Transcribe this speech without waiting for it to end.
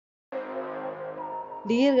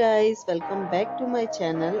Dear guys, welcome back to my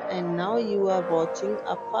channel and now you are watching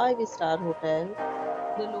a 5-star hotel.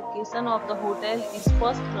 The location of the hotel is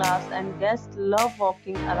first class and guests love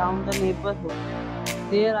walking around the neighborhood.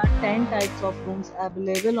 There are 10 types of rooms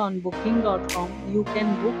available on booking.com. You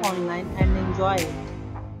can book online and enjoy it.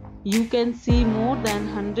 You can see more than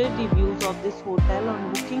 100 reviews of this hotel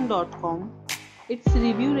on booking.com. Its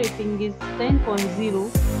review rating is 10.0,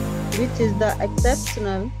 which is the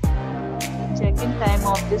exceptional. The check-in time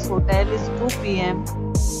of this hotel is 2 p.m.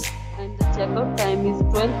 and the check-out time is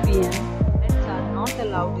 12 p.m. Pets are not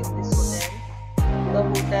allowed in this hotel. The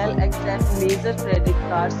hotel accepts major credit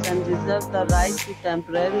cards and reserves the right to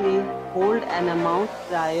temporarily hold an amount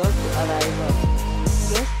prior to arrival.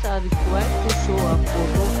 Guests are required to show a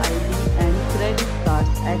photo ID and credit cards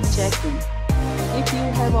at check-in. If you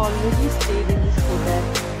have already stayed in this hotel,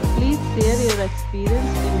 please share your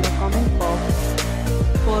experience in the comment box.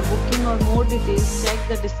 For booking or more details, check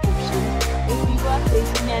the description. If you are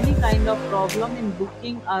facing any kind of problem in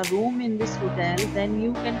booking a room in this hotel, then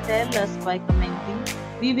you can tell us by commenting.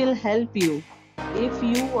 We will help you. If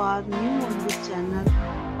you are new on this channel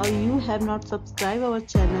or you have not subscribed our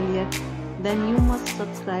channel yet, then you must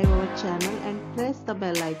subscribe our channel and press the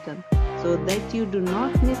bell icon so that you do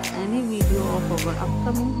not miss any video of our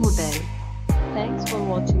upcoming hotel. Thanks for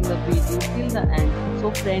watching the video till the end. So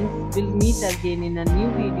friends, we'll meet again in a new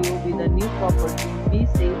video with a new property. Be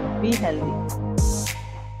safe, be healthy.